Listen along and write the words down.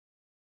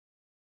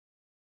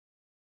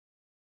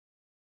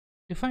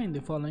Define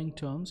the following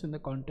terms in the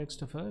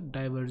context of a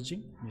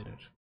diverging mirror.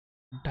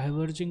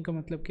 Diverging का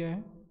मतलब क्या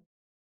है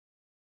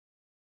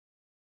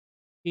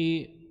कि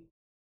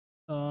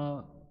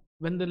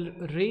when the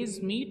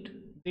rays meet,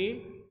 they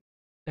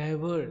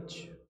diverge.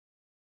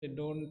 They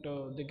don't.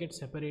 They get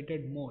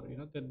separated more. You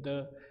know that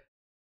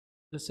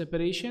the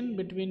separation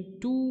between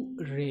two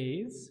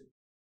rays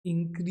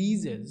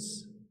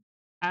increases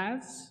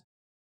as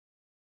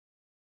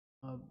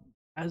uh,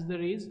 as the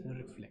rays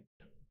reflect.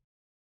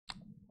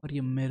 और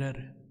ये mirror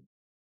है.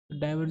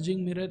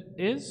 Diverging mirror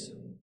is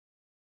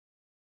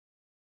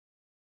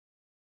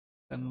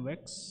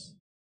convex.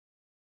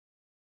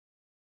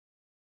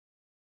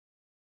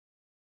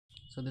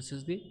 So this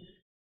is the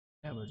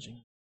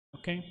diverging.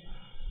 Okay,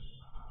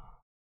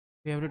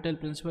 we have to tell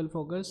principal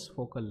focus,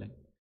 focal length.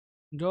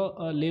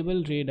 Draw a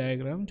label ray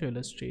diagram to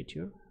illustrate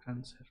your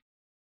answer.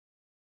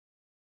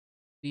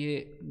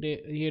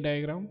 ये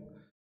diagram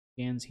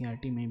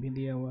NCERT में भी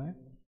दिया हुआ है,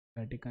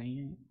 NCERT का ही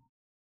है.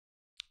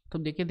 तो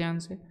देखिए ध्यान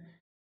से,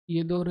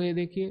 ये दो रे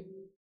देखिए,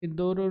 इन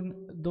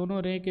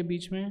दोनों रे के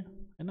बीच में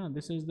है ना,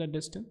 दिस इज द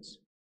डिस्टेंस.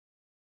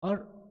 और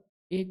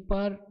एक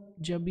बार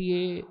जब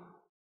ये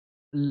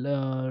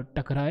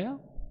टकराया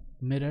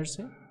मिरर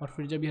से और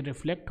फिर जब ये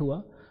रिफ्लेक्ट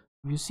हुआ,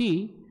 you see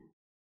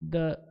the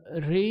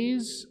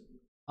raise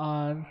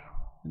are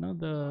you know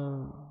the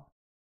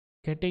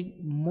getting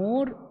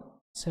more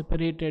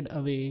separated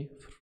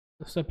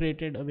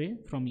away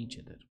from each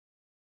other.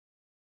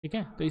 ठीक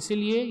है, तो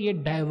इसीलिए ये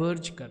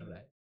डाइवर्ज कर रहा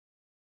है.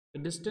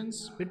 The distance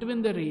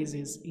between the rays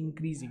is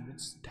increasing,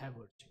 it's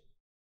diverging.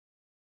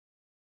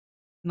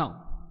 Now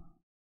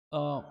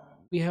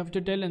we have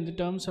to tell in the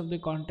terms of the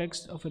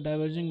context of a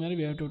diverging mirror,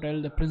 we have to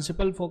tell the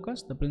principal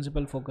focus. The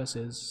principal focus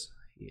is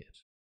here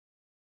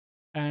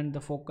and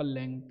the focal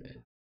length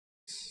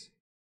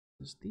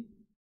is the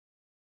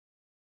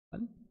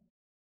one.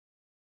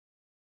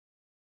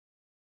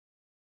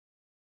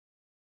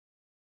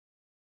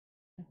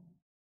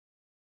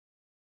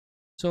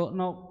 So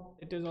now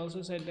it is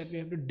also said that we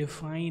have to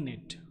define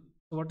it.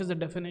 So what is the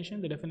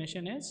definition? The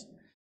definition is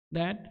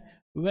that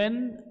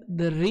when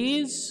the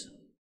rays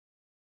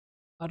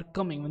are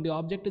coming, when the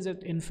object is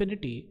at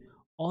infinity,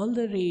 all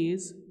the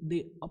rays,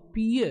 they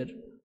appear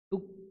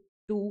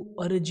to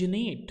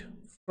originate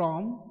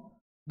from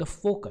the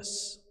focus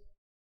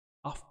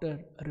after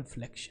a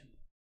reflection.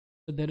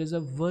 So there is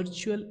a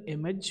virtual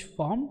image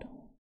formed,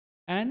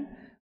 and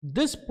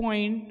this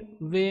point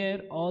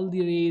where all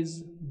the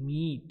rays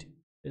meet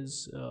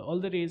is all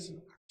the rays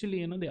actually,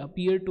 you know, they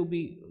appear to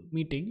be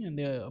meeting and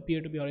they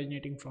appear to be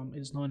originating from,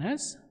 is known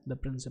as the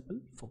principal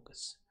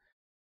focus.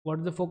 What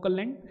is the focal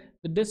length?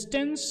 The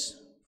distance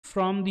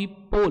from the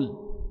pole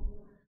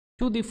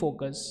to the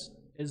focus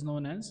is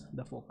known as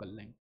the focal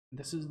length.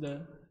 This is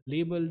the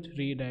labeled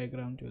ray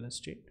diagram to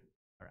illustrate